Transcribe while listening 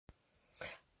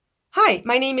Hi,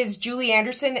 my name is Julie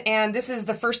Anderson, and this is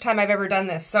the first time I've ever done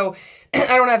this. So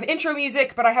I don't have intro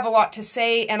music, but I have a lot to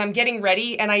say, and I'm getting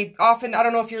ready. And I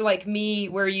don't know if you're like me,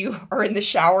 where you are in the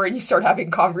shower and you start having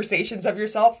conversations of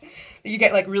yourself, that you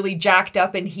get like really jacked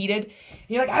up and heated. And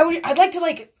you're like, I'd like to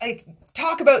like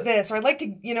talk about this, or I'd like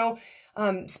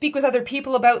to, speak with other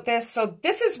people about this. So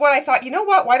this is what I thought, you know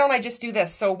what, why don't I just do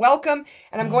this? So welcome,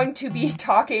 and I'm going to be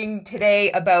talking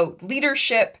today about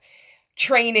leadership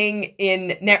training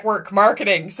in network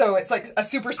marketing. So it's like a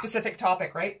super specific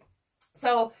topic, right?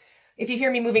 So if you hear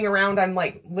me moving around, I'm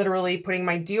like literally putting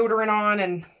my deodorant on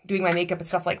and doing my makeup and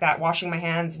stuff like that, washing my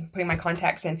hands and putting my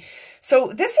contacts in.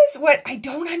 So this is what I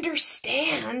don't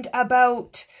understand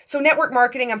about, so network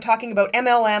marketing, I'm talking about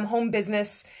MLM, home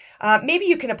business. Maybe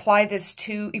you can apply this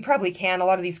to, you probably can, a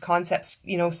lot of these concepts,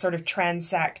 sort of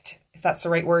transect, if that's the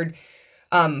right word,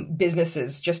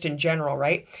 businesses just in general,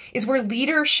 right? Is where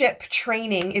leadership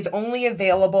training is only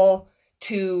available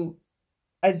to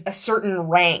a certain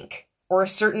rank or a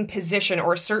certain position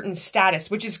or a certain status,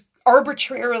 which is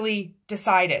arbitrarily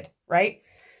decided, right?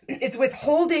 It's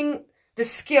withholding the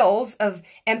skills of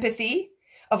empathy,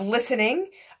 of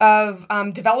listening, of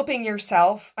developing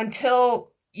yourself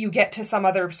until you get to some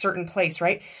other certain place,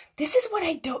 right? This is what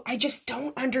I just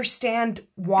don't understand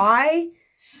why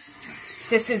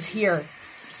this is here.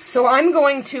 So I'm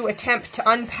going to attempt to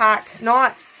unpack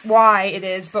not why it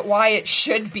is, but why it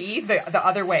should be the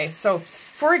other way. So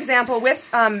for example,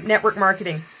 with network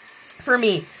marketing, for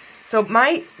me, so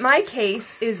my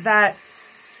case is that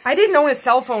I didn't own a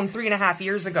cell phone 3.5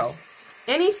 years ago.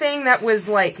 Anything that was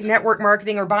like network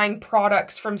marketing or buying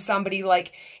products from somebody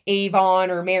like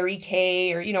Avon or Mary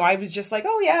Kay, or, I was just like,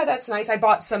 oh yeah, that's nice. I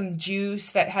bought some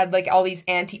juice that had like all these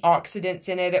antioxidants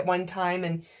in it at one time,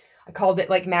 and I called it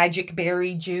like magic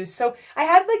berry juice. So I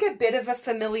had like a bit of a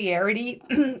familiarity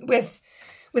with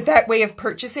that way of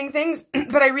purchasing things,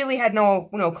 but I really had no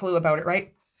clue about it,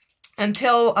 right?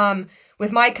 Until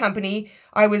with my company,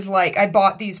 I was like, I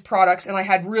bought these products and I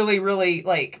had really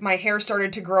like, my hair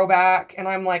started to grow back, and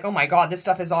I'm like, oh my God, this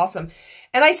stuff is awesome.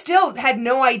 And I still had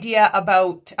no idea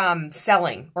about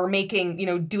selling or making,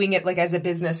 doing it like as a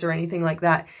business or anything like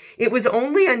that. It was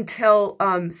only until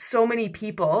so many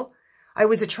people, I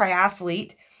was a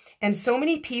triathlete, and so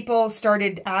many people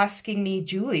started asking me,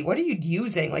 Julie, what are you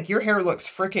using? Like, your hair looks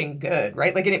freaking good,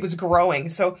 right? Like, and it was growing.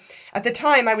 So at the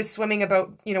time I was swimming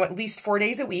about, at least 4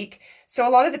 days a week. So a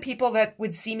lot of the people that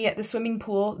would see me at the swimming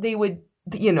pool, they would,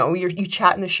 you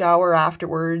chat in the shower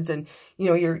afterwards, and,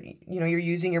 you're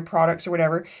using your products or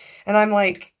whatever. And I'm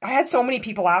like, I had so many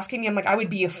people asking me, I'm like, I would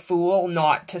be a fool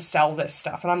not to sell this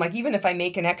stuff. And I'm like, even if I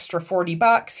make an extra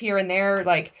 $40 here and there,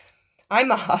 like, I'm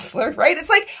a hustler, right? It's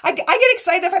like, I get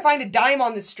excited if I find a dime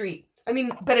on the street. I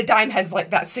mean, but a dime has like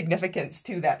that significance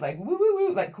to that, like woo, woo,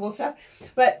 woo, like cool stuff.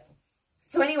 But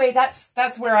so anyway, that's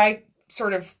where I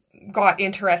sort of got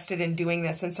interested in doing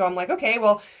this. And so I'm like, okay,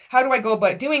 well, how do I go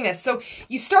about doing this? So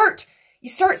you start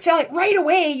selling right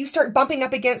away. You start bumping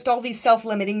up against all these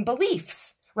self-limiting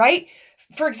beliefs, right?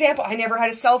 For example, I never had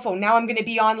a cell phone. Now I'm going to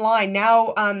be online.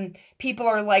 Now people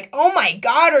are like, oh my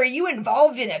God, are you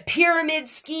involved in a pyramid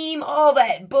scheme? All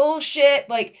that bullshit.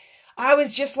 Like, I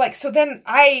was just like, so then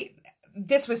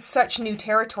this was such new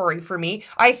territory for me.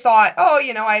 I thought, oh,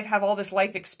 I have all this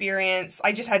life experience.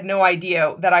 I just had no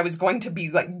idea that I was going to be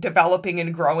like developing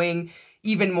and growing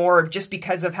even more just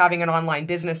because of having an online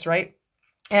business, right?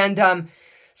 And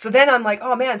so then I'm like,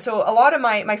 oh man. So a lot of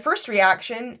my first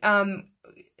reaction,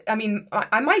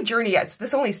 on my journey,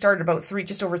 this only started about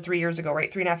just over 3 years ago,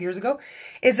 right? 3.5 years ago,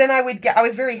 is then I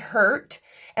was very hurt,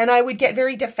 and I would get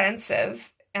very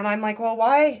defensive, and I'm like, well,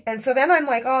 why? And so then I'm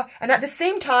like, oh, and at the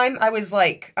same time, I was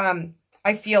like,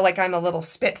 I feel like I'm a little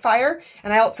spitfire,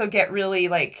 and I also get really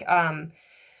like,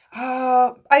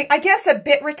 I guess a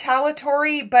bit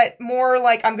retaliatory, but more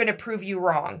like I'm going to prove you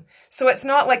wrong. So it's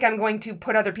not like I'm going to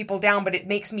put other people down, but it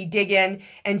makes me dig in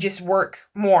and just work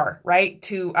more, right?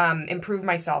 To improve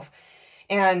myself.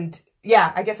 And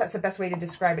yeah, I guess that's the best way to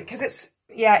describe it. Because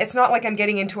it's not like I'm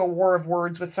getting into a war of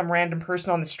words with some random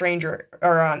person on the stranger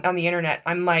or on the internet.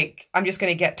 I'm like, I'm just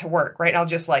going to get to work, right? And I'll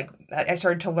just like, I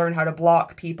started to learn how to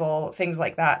block people, things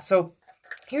like that. So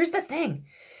here's the thing.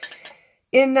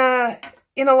 In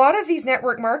a lot of these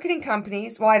network marketing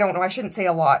companies, well, I don't know, I shouldn't say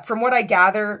a lot. From what I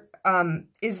gather,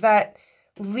 is that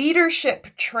leadership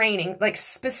training, like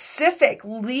specific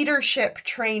leadership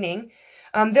training,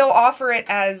 they'll offer it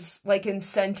as like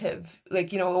incentive. Like,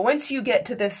 once you get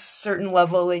to this certain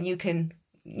level and you can,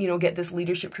 get this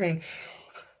leadership training.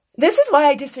 This is why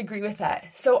I disagree with that.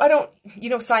 So I don't,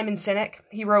 Simon Sinek,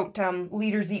 he wrote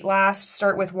Leaders Eat Last,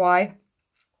 Start With Why.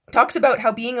 talks about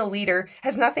how being a leader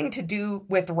has nothing to do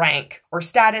with rank or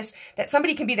status, that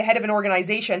somebody can be the head of an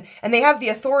organization and they have the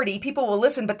authority, people will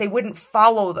listen, but they wouldn't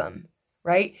follow them,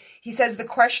 right? He says the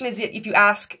question is, if you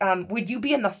ask, would you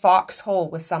be in the foxhole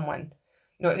with someone?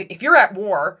 You know, if you're at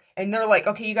war and they're like,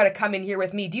 okay, you got to come in here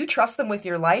with me, do you trust them with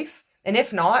your life? And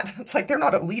if not, it's like, they're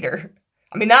not a leader.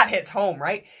 I mean, that hits home,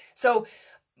 right? So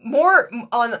more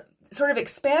on sort of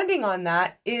expanding on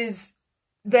that is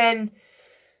then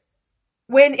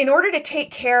when, in order to take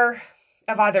care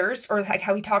of others, or like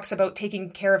how he talks about taking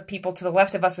care of people to the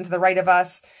left of us and to the right of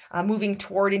us, moving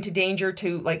toward into danger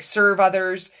to like serve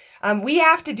others, we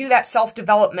have to do that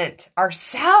self-development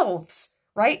ourselves,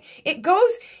 right? It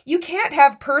goes, you can't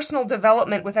have personal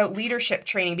development without leadership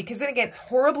training, because then it gets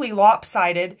horribly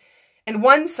lopsided and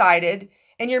one-sided,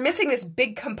 and you're missing this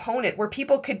big component where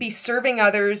people could be serving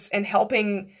others and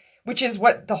helping, which is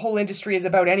what the whole industry is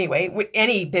about anyway.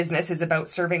 Any business is about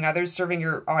serving others, serving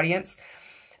your audience.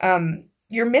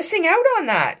 You're missing out on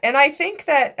that. And I think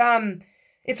that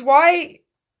it's why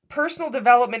personal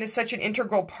development is such an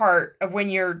integral part of when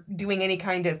you're doing any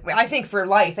kind of, I think for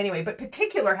life anyway, but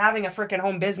particular having a freaking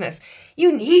home business,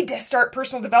 you need to start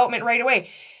personal development right away.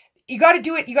 You got to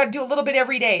do it. You got to do a little bit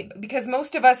every day, because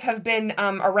most of us have been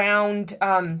around,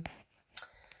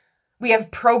 we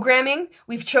have programming.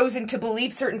 We've chosen to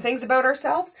believe certain things about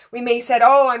ourselves. We may said,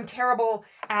 oh, I'm terrible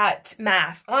at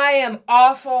math. I am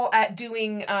awful at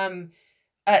doing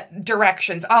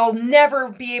directions. I'll never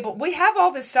be able. We have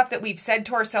all this stuff that we've said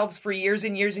to ourselves for years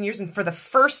and years and years. And for the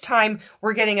first time,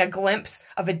 we're getting a glimpse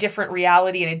of a different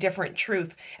reality and a different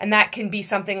truth. And that can be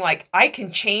something like, I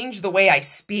can change the way I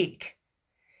speak.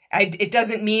 It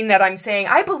doesn't mean that I'm saying,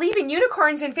 I believe in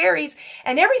unicorns and fairies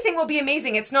and everything will be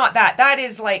amazing. It's not that. That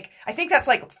is like, I think that's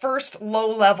like first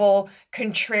low level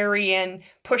contrarian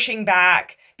pushing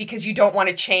back because you don't want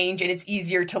to change, and it's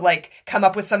easier to like come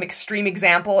up with some extreme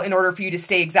example in order for you to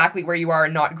stay exactly where you are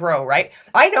and not grow, right?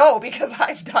 I know, because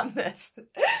I've done this.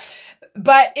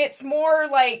 But it's more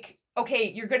like, okay,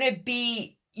 you're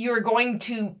going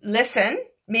to listen,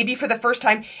 maybe for the first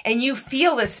time, and you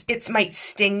feel this, it might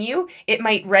sting you, it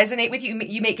might resonate with you,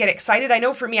 you may get excited. I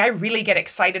know for me, I really get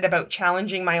excited about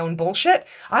challenging my own bullshit.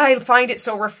 I find it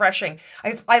so refreshing.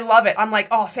 I love it. I'm like,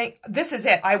 oh, this is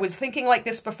it. I was thinking like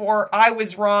this before. I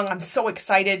was wrong. I'm so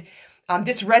excited.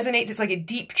 This resonates. It's like a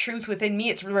deep truth within me.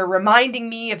 It's reminding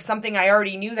me of something I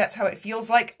already knew. That's how it feels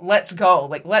like. Let's go.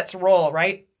 Like, let's roll,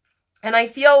 right? And I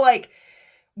feel like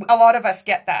a lot of us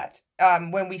get that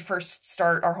when we first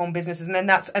start our home businesses, and then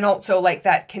and also like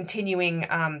that continuing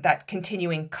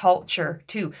culture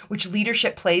too, which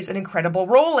leadership plays an incredible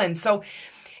role in. So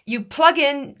you plug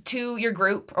in to your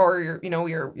group or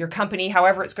your company,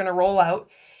 however it's going to roll out.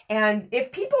 And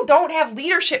if people don't have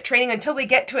leadership training until they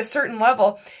get to a certain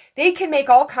level, they can make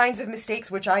all kinds of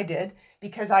mistakes, which I did,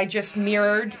 because I just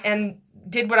mirrored and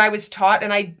did what I was taught.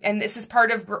 And this is part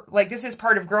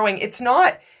of growing. It's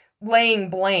not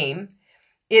laying blame.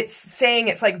 It's saying,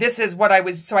 it's like, this is what I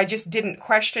was, so I just didn't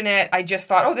question it. I just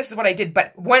thought, oh, this is what I did.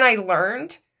 But when I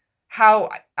learned how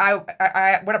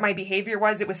what my behavior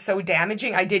was, it was so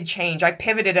damaging, I did change. I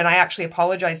pivoted and I actually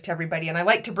apologized to everybody. And I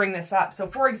like to bring this up. So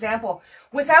for example,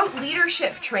 without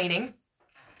leadership training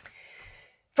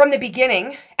from the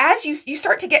beginning, as you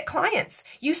start to get clients,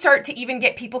 you start to even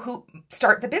get people who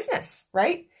start the business,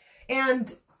 right?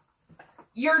 And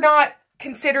you're not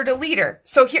considered a leader.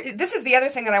 So here, this is the other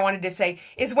thing that I wanted to say,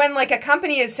 is when like a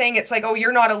company is saying, it's like, oh,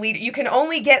 you're not a leader. You can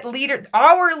only get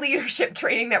our leadership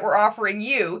training that we're offering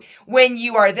you when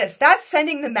you are this. That's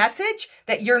sending the message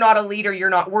that you're not a leader.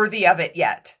 You're not worthy of it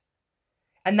yet.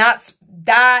 And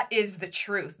that is the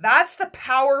truth. That's the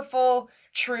powerful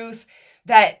truth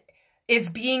that is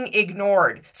being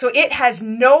ignored. So it has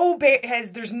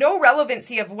there's no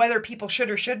relevancy of whether people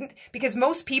should or shouldn't, because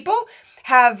most people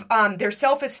have their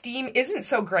self-esteem isn't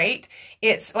so great.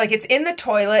 It's like it's in the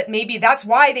toilet. Maybe that's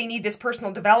why they need this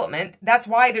personal development. That's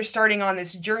why they're starting on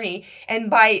this journey. And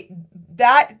by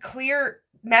that clear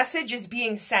message is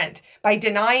being sent, by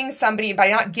denying somebody, by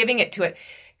not giving it to it.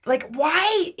 Like,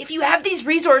 why, if you have these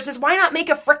resources, why not make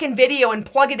a frickin' video and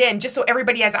plug it in just so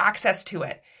everybody has access to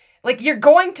it? Like, you're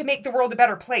going to make the world a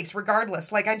better place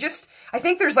regardless. Like, I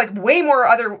think there's like way more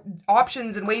other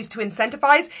options and ways to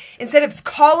incentivize instead of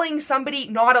calling somebody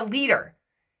not a leader.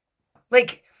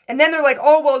 Like, and then they're like,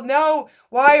 oh, well, no,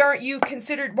 why don't you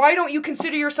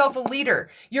consider yourself a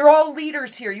leader? You're all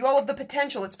leaders here. You all have the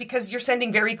potential. It's because you're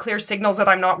sending very clear signals that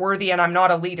I'm not worthy and I'm not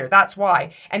a leader. That's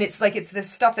why. And it's like, it's this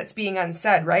stuff that's being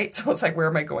unsaid, right? So it's like, where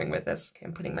am I going with this? Okay,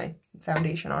 I'm putting my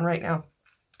foundation on right now.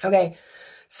 Okay.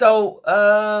 So,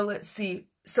 let's see.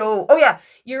 So, oh yeah,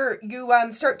 you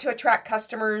start to attract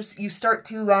customers. You start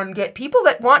to get people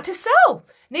that want to sell.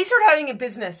 And they start having a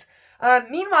business.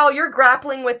 Meanwhile, you're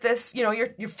grappling with this. You know,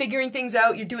 you're figuring things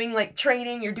out. You're doing like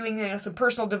training. You're doing some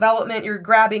personal development. You're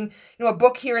grabbing a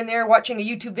book here and there, watching a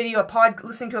YouTube video,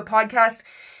 listening to a podcast,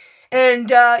 and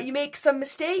you make some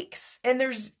mistakes. And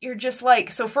you're just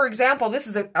like, so. For example, this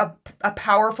is a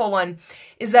powerful one.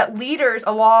 Is that leaders?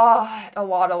 A lot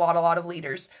of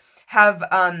leaders have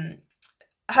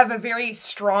a very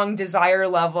strong desire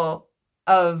level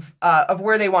of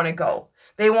where they want to go.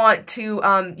 They want to,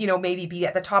 maybe be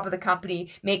at the top of the company,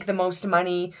 make the most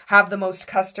money, have the most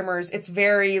customers. It's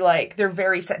very like, they're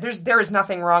very set. There is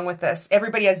nothing wrong with this.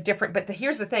 Everybody has different, but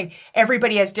here's the thing.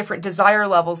 Everybody has different desire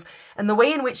levels. And the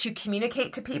way in which you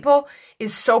communicate to people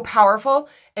is so powerful.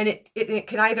 And it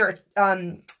can either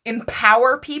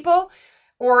empower people,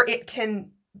 or it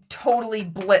can totally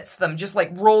blitz them, just like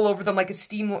roll over them like a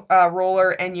steam roller,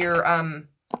 and you're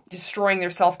destroying their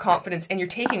self-confidence, and you're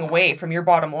taking away from your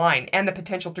bottom line and the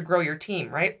potential to grow your team,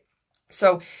 right?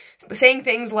 So saying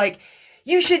things like,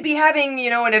 you should be having,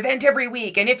 an event every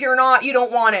week, and if you're not, you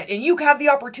don't want it, and you have the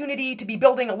opportunity to be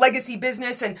building a legacy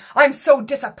business, and I'm so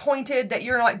disappointed that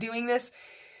you're not doing this.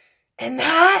 And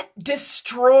that does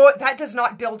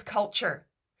not build culture.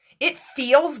 It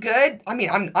feels good. I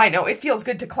mean, I know it feels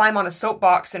good to climb on a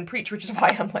soapbox and preach, which is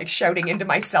why I'm like shouting into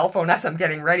my cell phone as I'm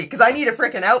getting ready, because I need a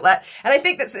freaking outlet. And I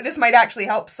think that this might actually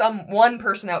help one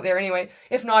person out there anyway.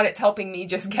 If not, it's helping me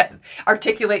just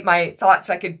articulate my thoughts.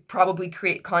 I could probably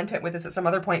create content with this at some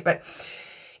other point, but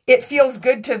it feels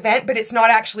good to vent, but it's not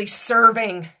actually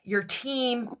serving your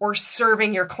team or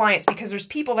serving your clients, because there's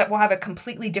people that will have a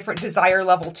completely different desire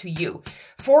level to you.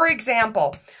 For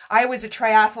example, I was a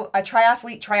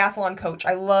triathlon coach.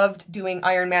 I loved doing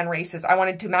Ironman races. I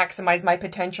wanted to maximize my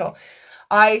potential.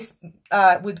 I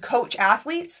would coach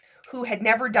athletes who had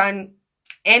never done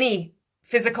any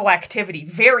physical activity,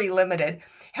 very limited,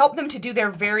 help them to do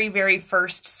their very, very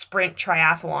first sprint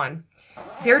triathlon.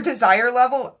 Their desire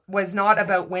level was not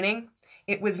about winning.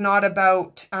 It was not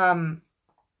about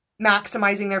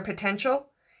maximizing their potential.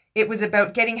 It was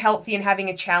about getting healthy and having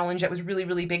a challenge that was really,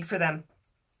 really big for them.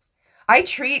 I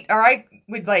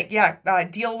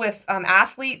would deal with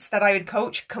athletes that I would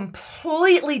coach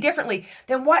completely differently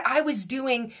than what I was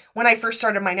doing when I first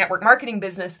started my network marketing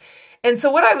business. And so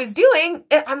what I was doing,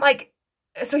 I'm like,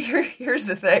 so here's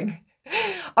the thing.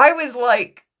 I was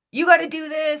like, you got to do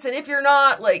this, and if you're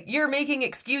not, like, you're making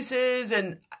excuses,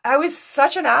 and I was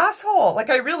such an asshole. Like,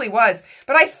 I really was.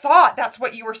 But I thought that's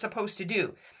what you were supposed to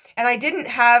do. And I didn't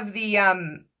have the,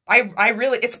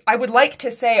 I would like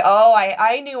to say,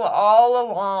 I knew all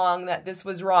along that this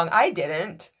was wrong. I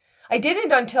didn't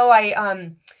until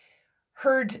I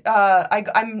heard,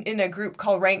 I'm in a group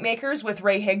called Rank Makers with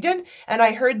Ray Higdon, and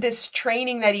I heard this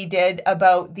training that he did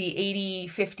about the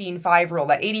 80-15-5 rule,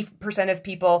 that 80% of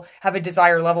people have a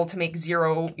desire level to make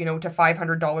 $0 to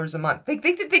 $500 a month.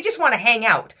 They just want to hang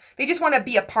out. They just want to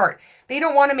be a part. They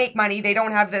don't want to make money. They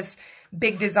don't have this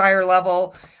big desire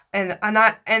level. And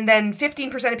then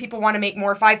 15% of people want to make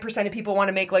more. 5% of people want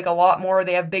to make like a lot more.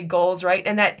 They have big goals, right?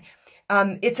 And that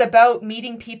it's about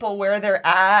meeting people where they're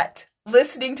at,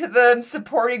 listening to them,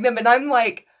 supporting them. And I'm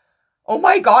like, oh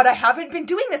my God, I haven't been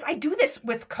doing this. I do this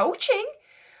with coaching.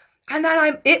 And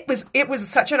then it was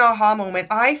such an aha moment.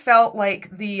 I felt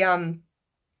like the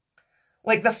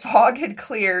fog had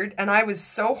cleared, and I was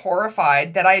so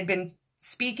horrified that I had been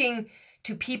speaking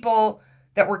to people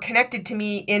that were connected to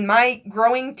me in my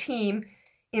growing team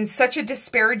in such a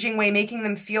disparaging way, making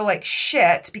them feel like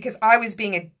shit because I was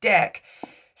being a dick.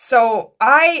 So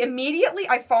I immediately,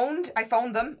 I phoned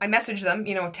them, I messaged them,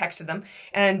 texted them,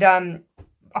 and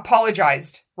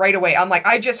apologized right away. I'm like,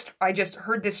 I just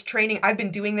heard this training. I've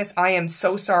been doing this. I am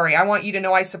so sorry. I want you to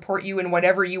know I support you in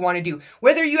whatever you want to do.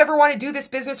 Whether you ever want to do this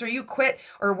business or you quit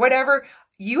or whatever,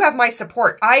 you have my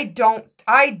support. I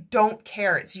don't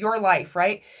care. It's your life,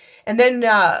 right? And then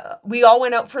we all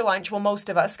went out for lunch. Well, most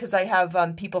of us, because I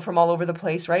have people from all over the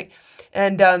place, right?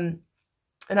 And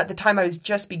at the time I was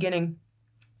just beginning.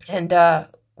 And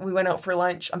we went out for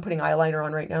lunch. I'm putting eyeliner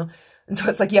on right now. And so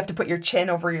it's like you have to put your chin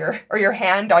over your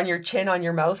hand on your chin on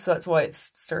your mouth. So that's why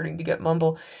it's starting to get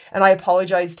mumble. And I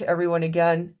apologized to everyone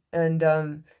again.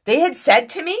 And they had said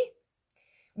to me,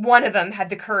 one of them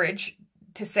had the courage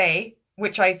to say,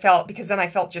 which I felt, because then I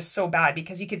felt just so bad,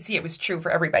 because you could see it was true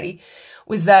for everybody,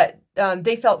 was that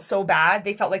they felt so bad.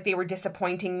 They felt like they were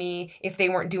disappointing me if they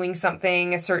weren't doing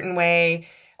something a certain way,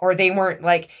 or they weren't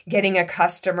like getting a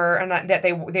customer, and that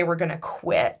they were going to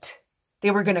quit.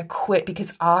 They were going to quit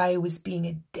because I was being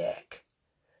a dick.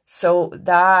 So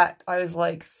that I was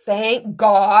like, thank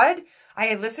God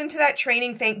I listened to that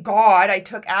training. Thank God I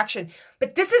took action.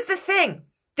 But this is the thing.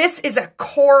 This is a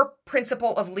core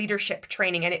principle of leadership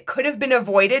training, and it could have been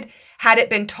avoided had it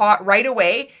been taught right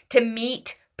away to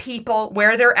meet people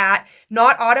where they're at,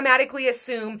 not automatically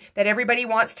assume that everybody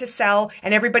wants to sell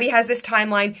and everybody has this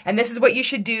timeline and this is what you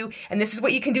should do and this is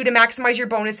what you can do to maximize your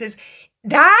bonuses.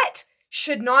 That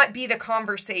should not be the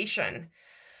conversation.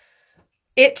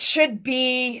 It should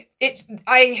be,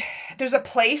 there's a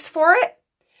place for it,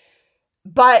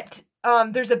 but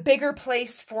there's a bigger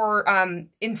place for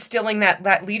instilling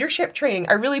that leadership training.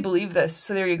 I really believe this.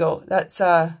 So there you go. That's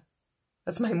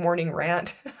my morning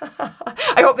rant.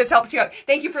 I hope this helps you out.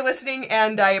 Thank you for listening,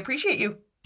 and I appreciate you.